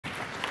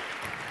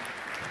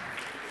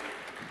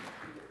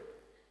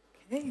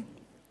Okay.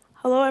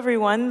 Hello,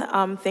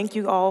 everyone. Thank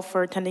you all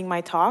for attending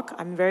my talk.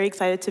 I'm very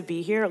excited to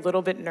be here, a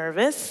little bit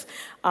nervous,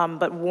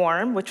 but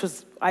warm, which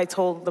was, I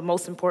told, the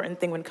most important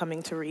thing when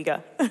coming to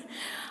Riga.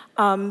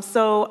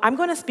 So I'm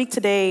going to speak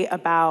today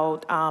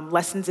about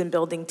lessons in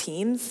building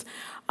teams.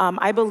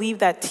 I believe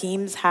that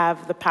teams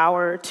have the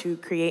power to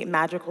create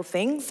magical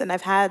things, and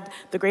I've had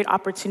the great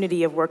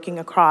opportunity of working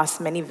across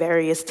many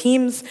various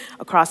teams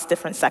across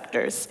different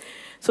sectors.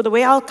 So the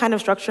way I'll kind of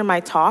structure my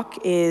talk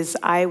is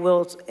I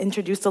will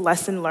introduce the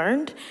lesson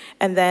learned,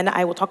 and then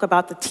I will talk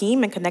about the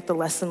team and connect the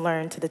lesson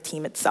learned to the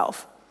team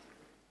itself.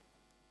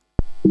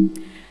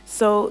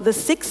 So the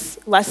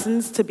 6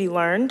 lessons to be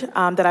learned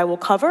that I will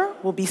cover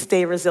will be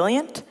stay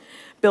resilient,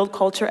 build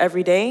culture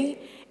every day,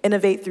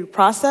 innovate through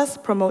process,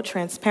 promote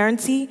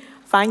transparency,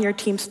 find your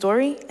team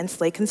story, and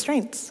slay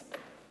constraints.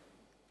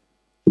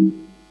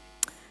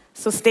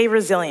 So stay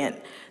resilient.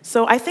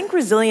 So I think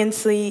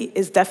resiliency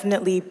is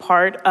definitely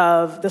part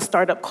of the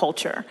startup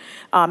culture.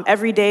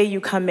 Every day you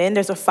come in,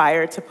 there's a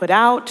fire to put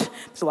out.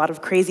 There's a lot of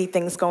crazy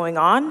things going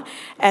on.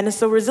 And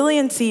so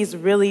resiliency is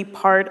really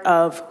part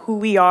of who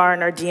we are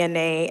and our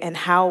DNA and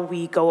how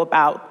we go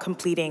about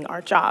completing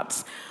our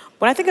jobs.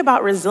 When I think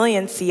about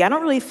resiliency, I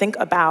don't really think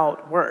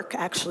about work,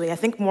 actually. I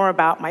think more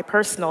about my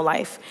personal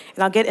life.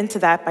 And I'll get into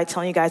that by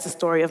telling you guys the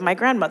story of my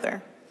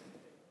grandmother.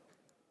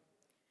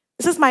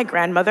 This is my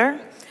grandmother,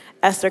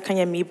 Esther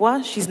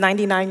Kanyamibwa. She's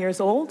 99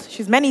 years old.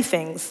 She's many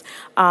things.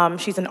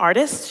 She's an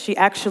artist. She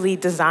actually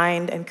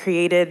designed and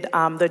created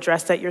the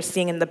dress that you're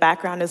seeing in the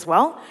background as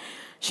well.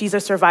 She's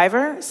a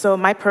survivor. So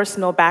my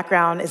personal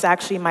background is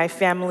actually my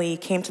family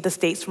came to the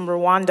States from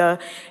Rwanda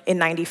in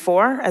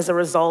 '94 as a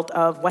result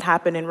of what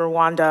happened in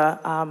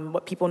Rwanda,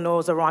 what people know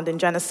as the Rwandan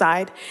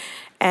genocide.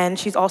 And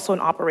she's also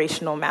an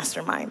operational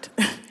mastermind.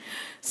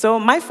 So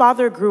my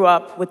father grew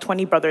up with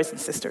 20 brothers and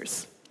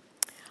sisters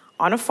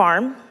on a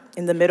farm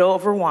in the middle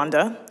of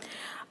Rwanda.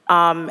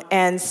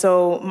 And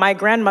so my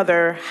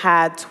grandmother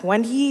had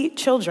 20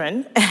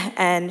 children,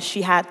 and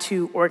she had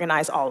to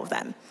organize all of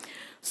them.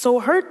 So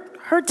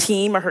her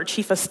team, or her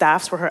chief of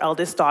staffs, were her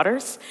eldest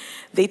daughters.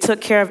 They took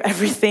care of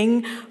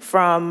everything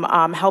from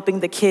helping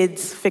the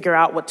kids figure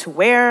out what to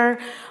wear,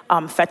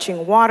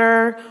 fetching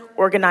water,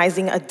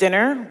 organizing a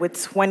dinner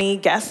with 20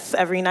 guests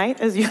every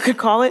night, as you could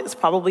call it. It's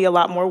probably a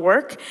lot more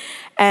work.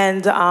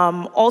 And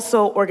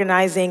also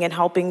organizing and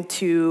helping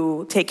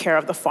to take care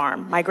of the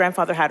farm. My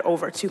grandfather had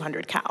over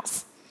 200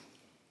 cows.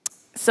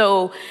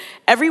 So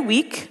every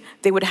week,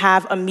 they would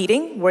have a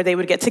meeting where they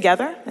would get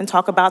together and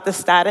talk about the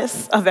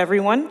status of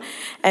everyone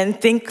and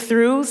think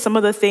through some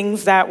of the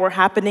things that were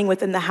happening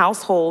within the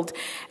household.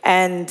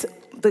 And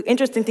the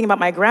interesting thing about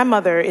my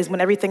grandmother is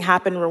when everything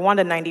happened in Rwanda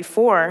in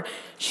 '94,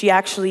 she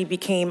actually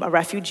became a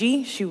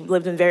refugee. She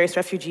lived in various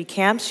refugee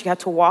camps. She had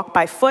to walk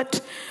by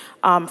foot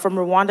from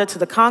Rwanda to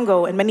the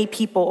Congo, and many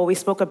people always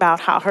spoke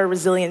about how her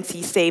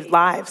resiliency saved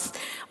lives.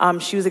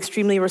 She was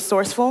extremely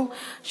resourceful.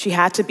 She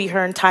had to be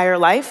her entire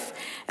life.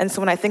 And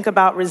so when I think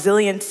about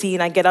resiliency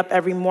and I get up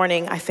every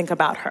morning, I think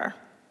about her.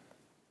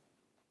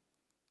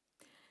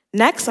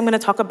 Next, I'm going to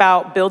talk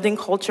about building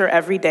culture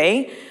every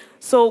day.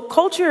 So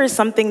culture is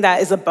something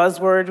that is a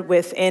buzzword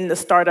within the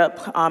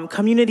startup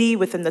community,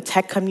 within the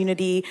tech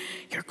community.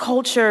 Your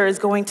culture is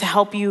going to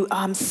help you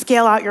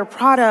scale out your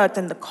product,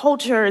 and the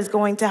culture is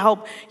going to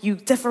help you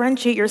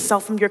differentiate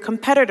yourself from your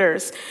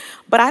competitors.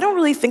 But I don't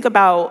really think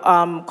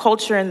about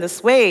culture in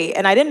this way,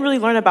 and I didn't really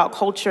learn about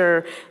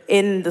culture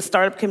in the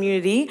startup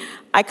community.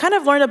 I kind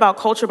of learned about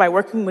culture by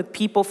working with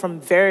people from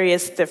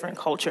various different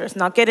cultures,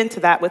 and I'll get into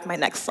that with my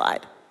next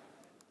slide.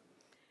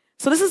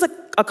 So this is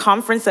a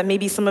conference that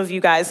maybe some of you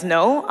guys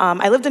know.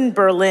 I lived in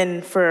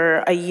Berlin for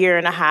a year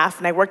and a half,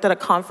 and I worked at a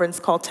conference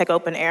called Tech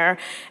Open Air.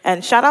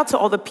 And shout out to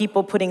all the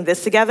people putting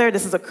this together.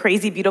 This is a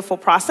crazy, beautiful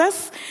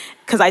process,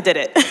 because I did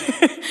it.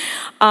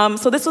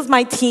 So this was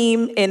my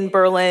team in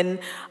Berlin.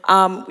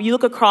 You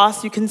look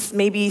across, you can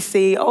maybe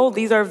see, oh,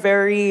 these are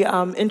very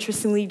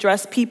interestingly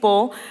dressed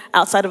people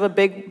outside of a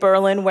big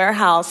Berlin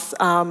warehouse.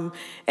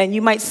 And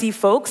you might see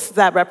folks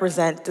that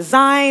represent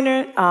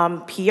design,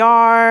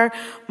 PR,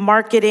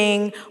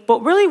 marketing,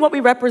 but really what we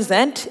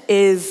represent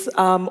is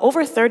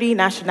over 30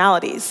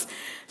 nationalities.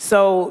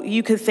 So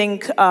you could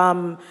think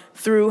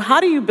through how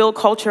do you build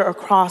culture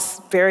across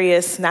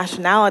various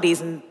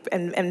nationalities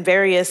and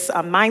various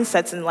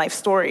mindsets and life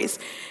stories.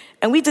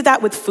 And we did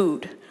that with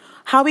food.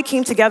 How we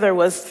came together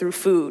was through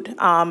food.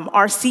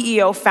 Our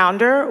CEO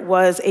founder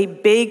was a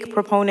big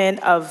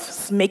proponent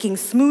of making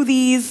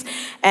smoothies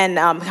and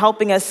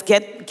helping us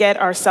get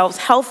ourselves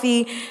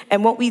healthy.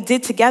 And what we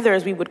did together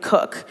is we would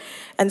cook.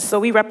 And so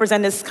we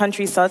represented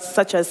countries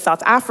such as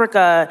South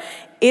Africa,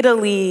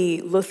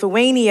 Italy,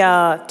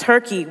 Lithuania,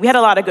 Turkey. We had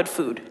a lot of good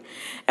food.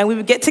 And we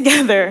would get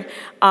together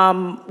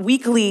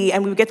weekly,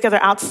 and we would get together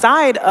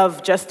outside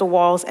of just the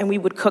walls, and we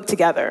would cook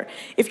together.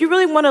 If you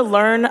really want to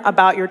learn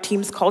about your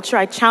team's culture,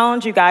 I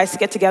challenge you guys to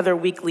get together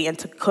weekly and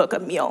to cook a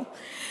meal.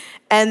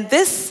 And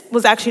this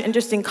was actually an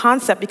interesting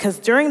concept because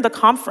during the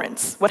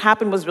conference, what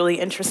happened was really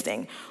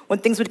interesting. When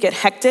things would get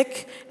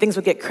hectic, things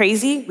would get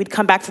crazy, we'd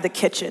come back to the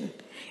kitchen.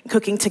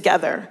 cooking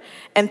together,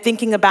 and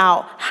thinking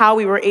about how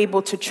we were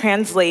able to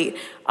translate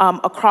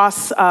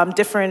across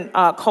different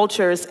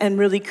cultures and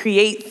really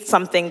create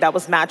something that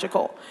was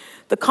magical.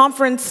 The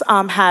conference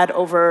had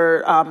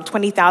over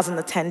 20,000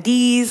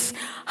 attendees,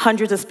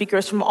 hundreds of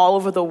speakers from all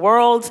over the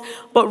world,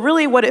 but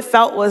really what it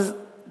felt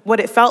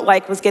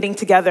like was getting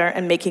together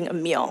and making a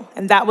meal.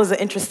 And that was an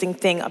interesting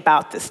thing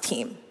about this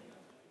team.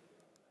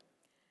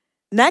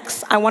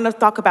 Next, I want to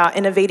talk about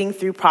innovating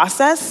through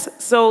process.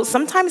 So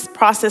sometimes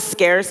process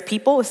scares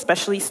people,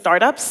 especially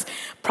startups.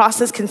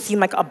 Process can seem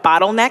like a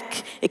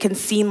bottleneck. It can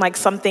seem like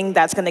something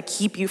that's going to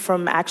keep you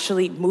from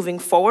actually moving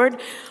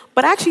forward.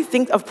 But I actually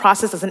think of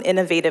process as an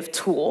innovative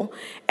tool.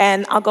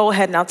 And I'll go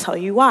ahead and I'll tell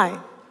you why.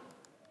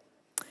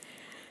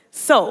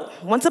 So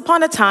once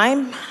upon a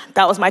time,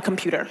 that was my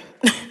computer.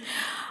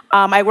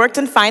 I worked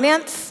in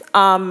finance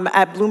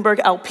at Bloomberg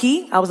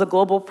LP. I was a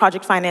global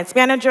project finance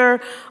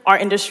manager. Our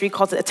industry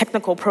calls it a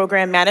technical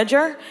program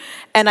manager.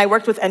 And I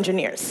worked with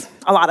engineers,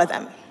 a lot of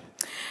them.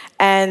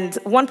 And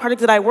one project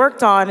that I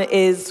worked on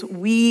is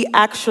we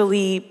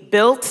actually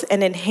built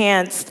and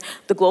enhanced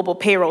the global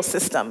payroll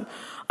system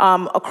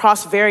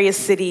across various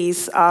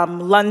cities,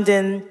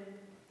 London,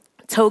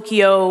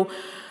 Tokyo,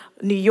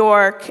 New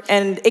York,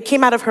 and it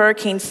came out of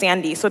Hurricane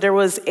Sandy. So there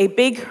was a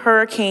big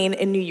hurricane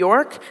in New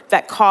York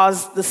that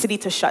caused the city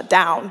to shut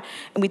down.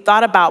 And we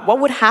thought about what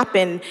would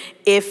happen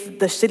if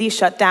the city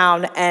shut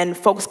down and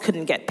folks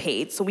couldn't get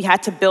paid. So we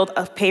had to build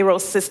a payroll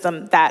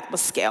system that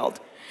was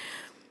scaled.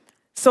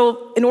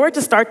 So in order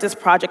to start this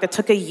project, it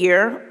took a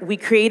year. We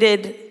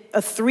created a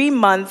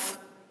 3-month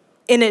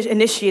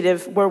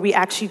initiative where we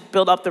actually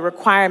built up the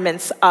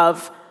requirements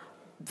of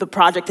the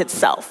project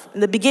itself. In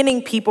the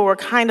beginning, people were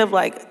kind of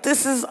like,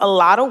 this is a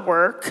lot of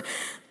work.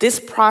 This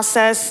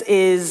process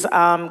is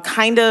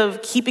kind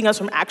of keeping us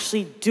from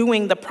actually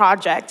doing the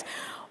project.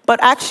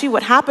 But actually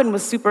what happened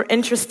was super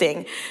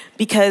interesting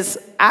because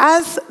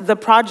as the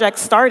project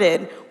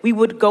started, we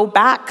would go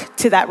back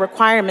to that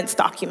requirements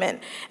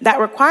document. That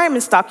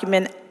requirements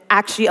document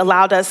actually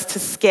allowed us to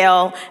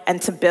scale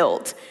and to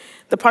build.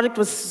 The project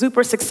was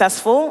super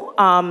successful.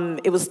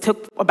 It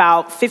took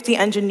about 50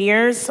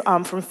 engineers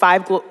from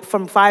five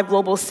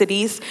global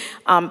cities.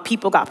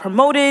 People got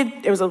promoted.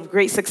 It was a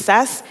great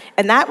success.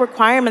 And that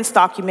requirements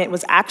document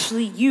was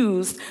actually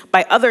used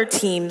by other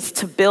teams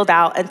to build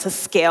out and to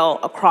scale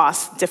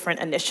across different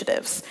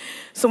initiatives.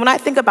 So when I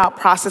think about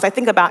process, I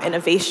think about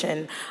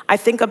innovation. I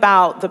think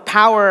about the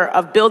power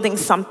of building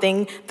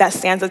something that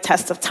stands the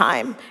test of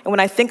time. And when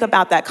I think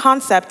about that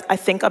concept, I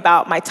think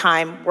about my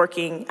time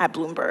working at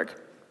Bloomberg.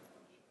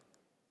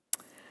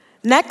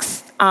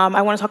 Next,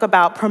 I want to talk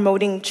about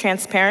promoting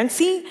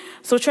transparency.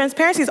 So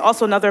transparency is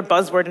also another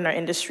buzzword in our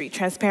industry.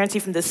 Transparency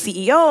from the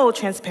CEO,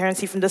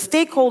 transparency from the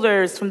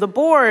stakeholders, from the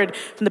board,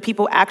 from the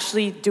people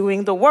actually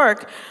doing the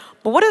work.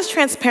 But what does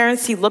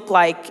transparency look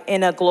like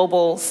in a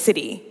global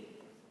city?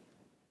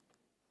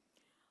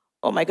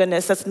 Oh my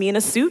goodness, that's me in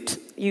a suit.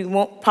 You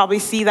won't probably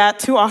see that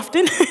too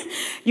often.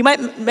 You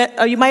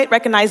might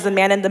recognize the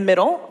man in the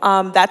middle.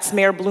 That's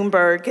Mayor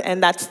Bloomberg,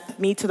 and that's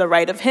me to the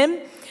right of him.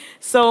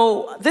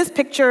 So this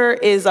picture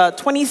is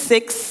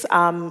 26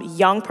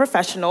 young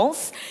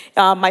professionals.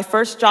 My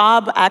first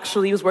job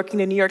actually was working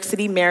in the New York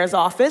City Mayor's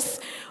office.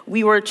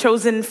 We were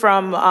chosen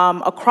from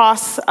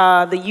across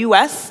the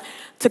US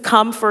to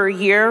come for a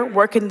year,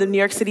 work in the New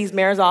York City's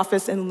Mayor's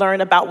office and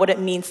learn about what it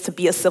means to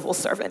be a civil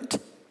servant.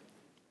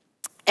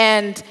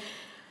 And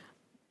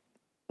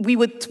we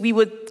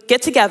would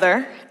get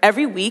together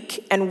every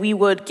week and we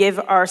would give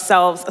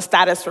ourselves a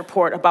status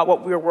report about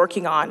what we were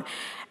working on.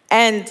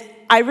 And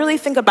I really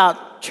think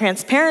about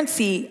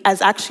transparency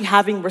as actually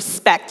having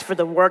respect for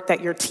the work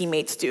that your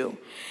teammates do.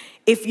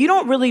 If you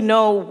don't really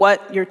know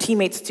what your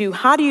teammates do,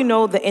 how do you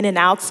know the in and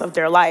outs of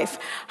their life?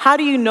 How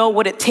do you know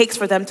what it takes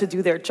for them to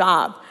do their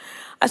job?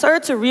 I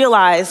started to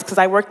realize, because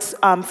I worked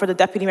for the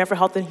Deputy Mayor for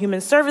Health and Human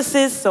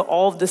Services, so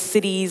all of the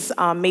city's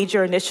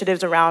major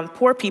initiatives around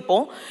poor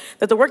people,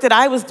 that the work that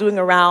I was doing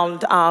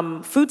around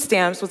food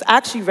stamps was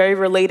actually very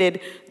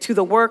related to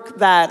the work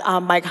that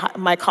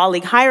my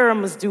colleague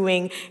Hiram was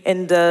doing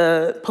in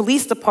the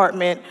police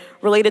department,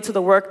 related to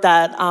the work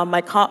that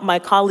my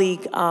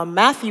colleague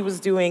Matthew was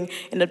doing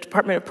in the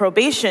Department of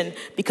Probation,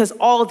 because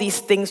all of these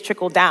things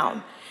trickle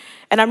down.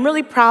 And I'm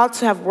really proud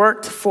to have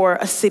worked for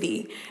a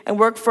city and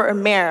worked for a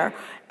mayor.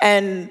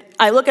 And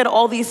I look at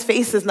all these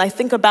faces and I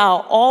think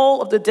about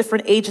all of the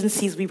different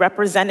agencies we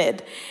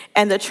represented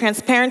and the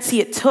transparency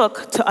it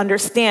took to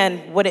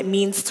understand what it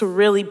means to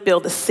really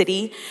build a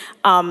city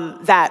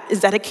that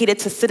is dedicated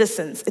to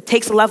citizens. It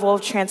takes a level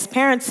of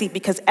transparency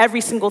because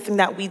every single thing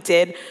that we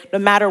did, no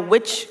matter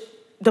which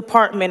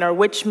department or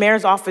which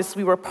mayor's office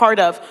we were part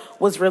of,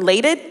 was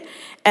related.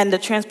 And the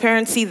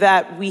transparency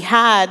that we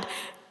had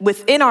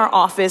within our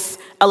office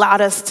allowed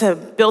us to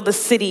build a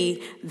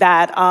city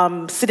that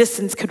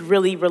citizens could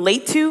really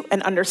relate to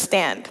and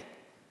understand.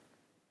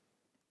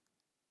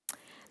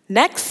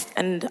 Next,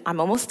 and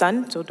I'm almost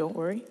done, so don't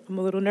worry, I'm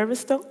a little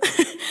nervous still.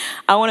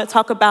 I want to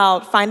talk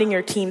about finding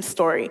your team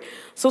story.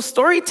 So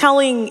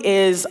storytelling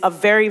is a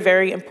very,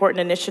 very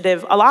important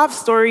initiative. A lot of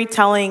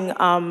storytelling,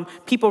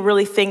 people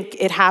really think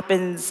it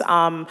happens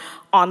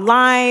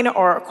online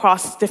or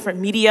across different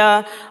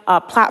media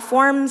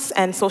platforms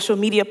and social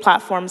media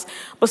platforms,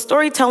 but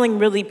storytelling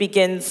really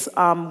begins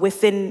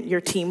within your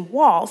team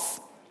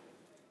walls.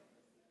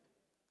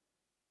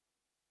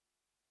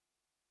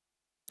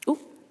 Ooh.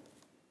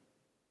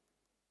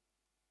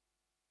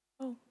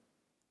 Oh.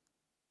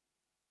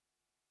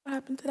 What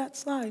happened to that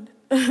slide?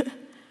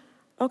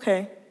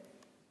 Okay,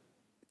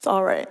 it's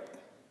all right.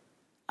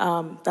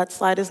 That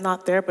slide is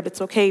not there, but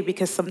it's okay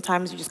because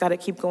sometimes you just gotta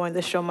keep going.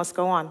 The show must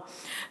go on.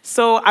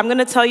 So I'm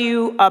gonna tell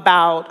you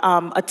about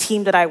a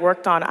team that I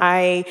worked on.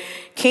 I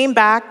came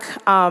back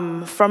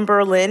from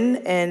Berlin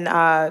in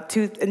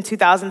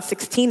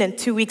 2016, and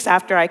 2 weeks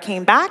after I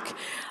came back,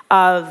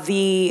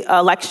 the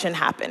election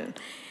happened.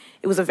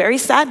 It was a very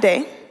sad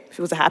day. If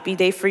it was a happy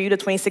day for you, the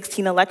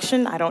 2016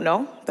 election, I don't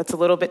know. That's a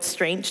little bit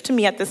strange to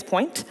me at this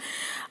point.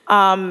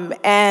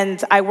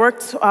 And I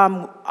worked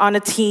on a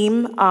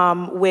team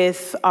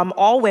with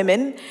all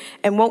women,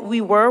 and what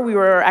we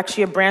were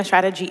actually a brand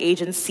strategy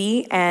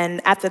agency, and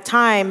at the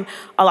time,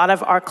 a lot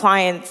of our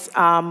clients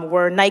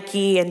were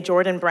Nike and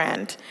Jordan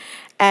brand.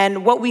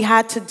 And what we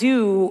had to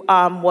do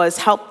was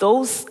help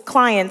those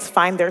clients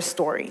find their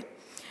story.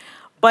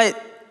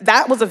 But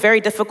that was a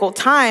very difficult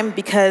time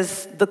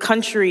because the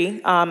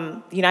country,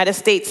 the United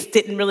States,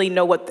 didn't really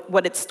know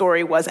what its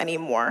story was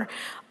anymore.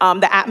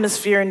 The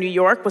atmosphere in New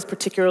York was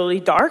particularly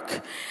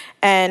dark.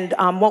 And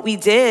what we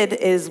did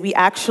is we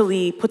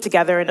actually put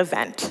together an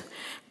event,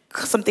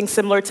 something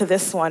similar to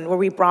this one, where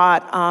we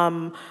brought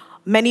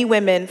many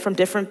women from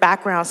different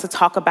backgrounds to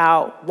talk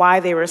about why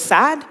they were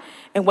sad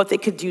and what they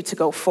could do to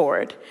go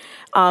forward.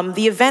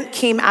 The event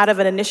came out of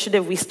an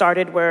initiative we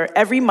started where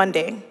every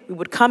Monday we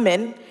would come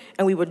in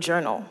and we would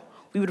journal.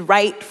 We would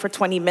write for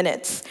 20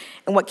 minutes.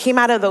 And what came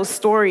out of those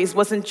stories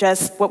wasn't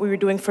just what we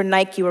were doing for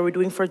Nike or we were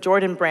doing for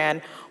Jordan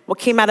brand. What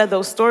came out of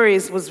those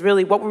stories was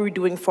really what we were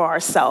doing for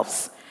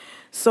ourselves.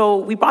 So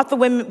we brought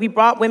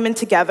women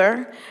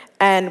together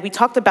and we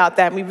talked about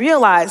that, and we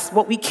realized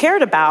what we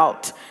cared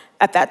about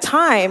at that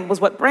time was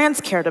what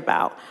brands cared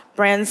about.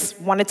 Brands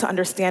wanted to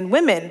understand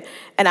women,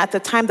 and at the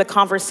time the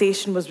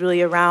conversation was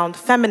really around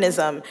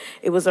feminism.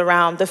 It was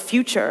around the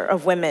future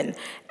of women,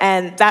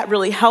 and that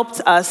really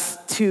helped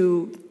us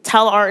to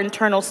tell our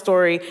internal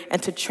story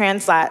and to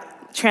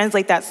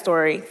translate that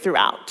story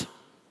throughout.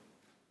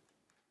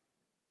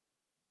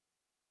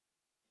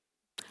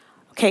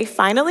 Okay,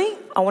 finally,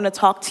 I want to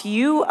talk to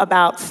you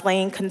about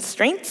slaying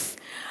constraints.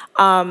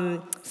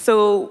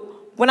 So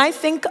when I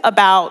think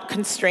about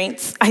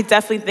constraints, I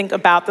definitely think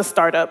about the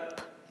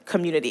startup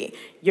community.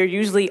 You're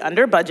usually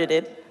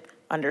under-budgeted,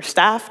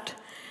 understaffed.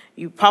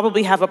 You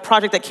probably have a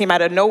project that came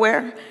out of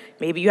nowhere.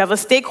 Maybe you have a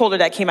stakeholder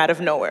that came out of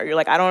nowhere. You're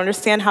like, I don't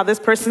understand how this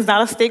person's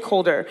not a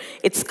stakeholder.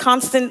 It's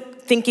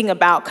constant thinking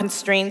about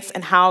constraints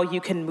and how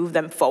you can move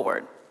them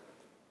forward.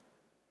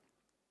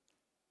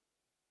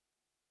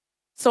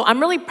 So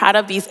I'm really proud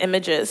of these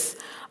images.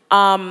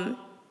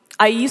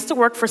 I used to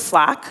work for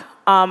Slack.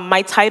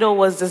 My title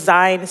was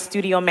Design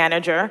Studio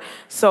Manager,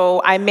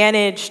 so I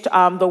managed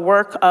the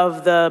work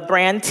of the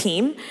brand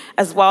team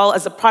as well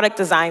as the product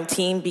design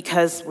team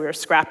because we were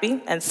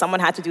scrappy and someone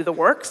had to do the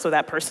work, so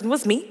that person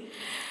was me.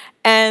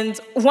 And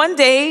one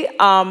day,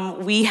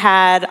 we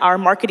had our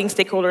marketing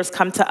stakeholders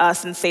come to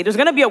us and say, there's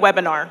gonna be a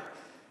webinar.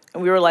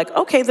 And we were like,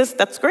 okay,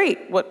 that's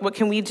great. What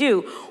can we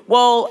do?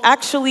 Well,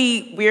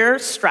 actually, we're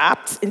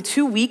strapped. In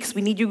 2 weeks,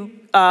 we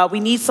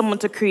need someone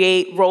to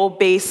create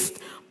role-based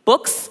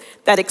books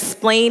that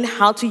explain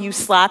how to use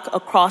Slack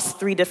across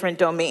 3 different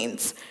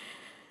domains.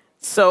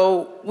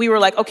 So we were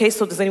like, okay,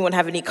 so does anyone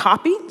have any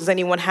copy? Does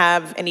anyone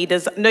have any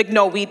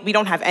no, we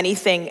don't have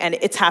anything, and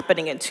it's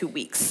happening in 2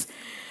 weeks.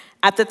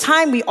 At the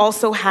time, we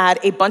also had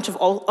a bunch of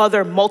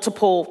other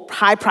multiple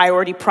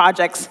high-priority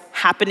projects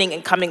happening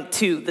and coming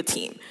to the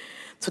team.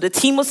 So the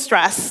team was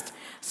stressed,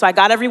 so I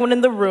got everyone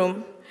in the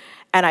room,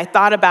 and I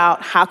thought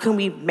about how can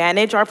we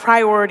manage our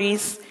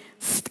priorities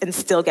and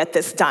still get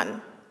this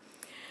done.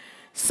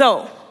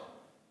 So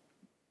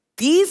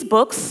these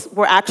books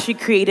were actually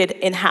created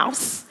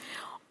in-house.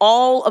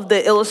 All of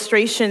the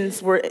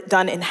illustrations were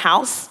done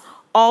in-house.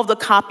 All of the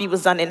copy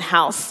was done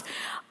in-house.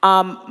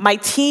 My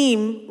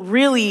team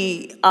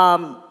really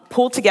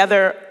pulled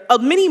together a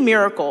mini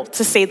miracle,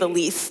 to say the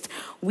least.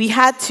 We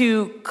had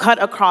to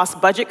cut across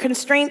budget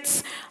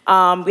constraints,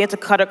 we had to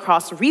cut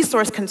across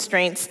resource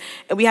constraints,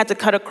 and we had to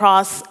cut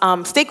across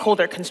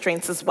stakeholder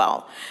constraints as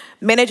well,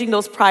 managing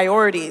those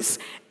priorities.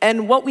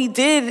 And what we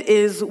did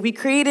is we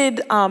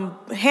created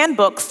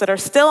handbooks that are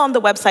still on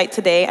the website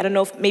today. I don't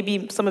know if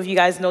maybe some of you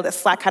guys know that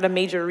Slack had a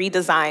major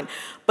redesign,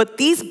 but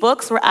these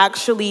books were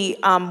actually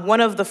one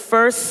of the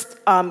first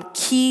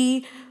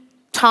key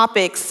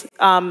topics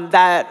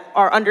that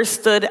are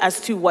understood as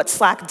to what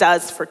Slack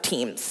does for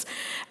teams.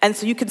 And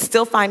so you can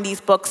still find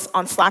these books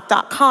on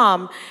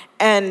slack.com.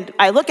 And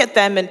I look at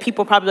them and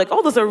people are probably like,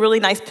 oh, those are really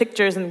nice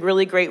pictures and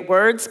really great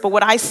words. But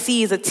what I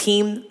see is a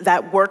team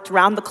that worked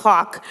round the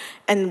clock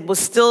and was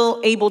still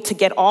able to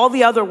get all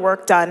the other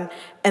work done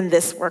and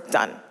this work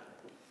done.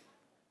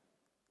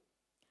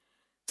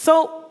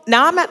 So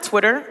now I'm at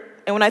Twitter.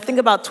 And when I think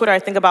about Twitter, I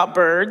think about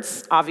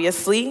birds,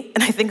 obviously,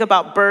 and I think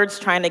about birds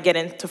trying to get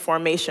into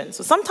formation.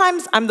 So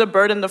sometimes I'm the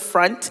bird in the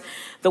front,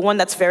 the one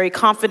that's very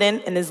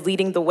confident and is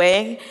leading the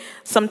way.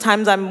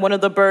 Sometimes I'm one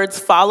of the birds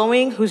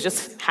following, who's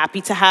just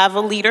happy to have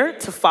a leader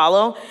to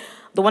follow.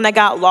 The one that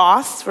got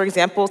lost, for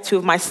example, 2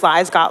 of my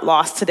slides got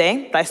lost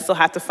today, but I still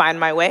have to find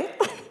my way.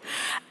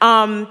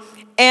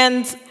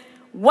 And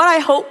what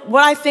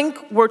I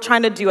think we're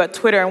trying to do at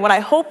Twitter, and what I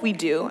hope we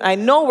do, and I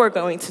know we're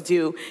going to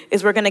do,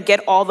 is we're going to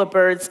get all the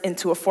birds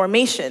into a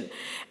formation.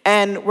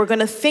 And we're going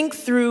to think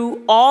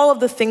through all of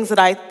the things that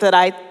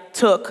I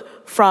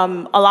took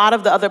from a lot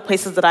of the other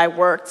places that I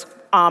worked,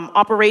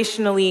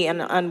 operationally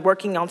and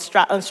working on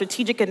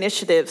strategic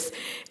initiatives.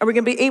 And we're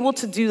going to be able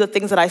to do the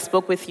things that I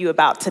spoke with you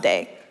about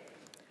today.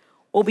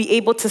 We'll be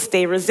able to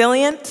stay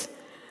resilient,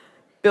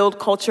 build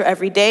culture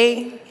every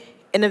day,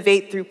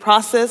 innovate through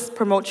process,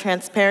 promote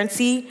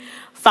transparency,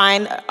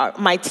 find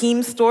my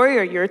team's story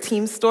or your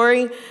team's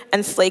story,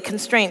 and slay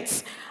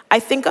constraints.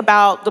 I think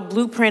about the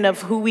blueprint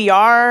of who we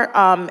are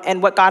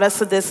and what got us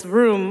to this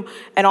room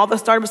and all the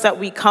startups that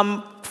we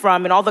come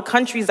from and all the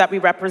countries that we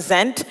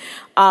represent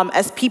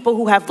as people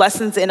who have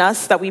lessons in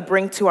us that we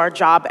bring to our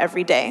job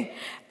every day.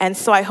 And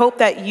so I hope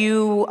that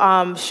you're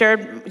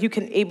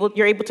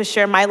able to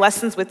share my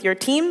lessons with your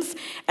teams,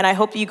 and I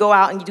hope you go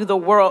out and you do the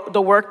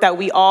work that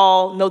we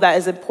all know that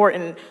is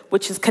important,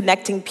 which is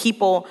connecting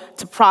people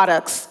to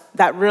products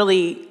that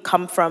really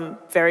come from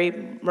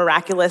very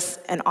miraculous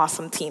and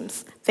awesome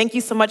teams. Thank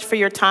you so much for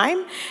your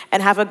time,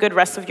 and have a good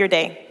rest of your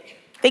day.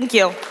 Thank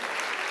you.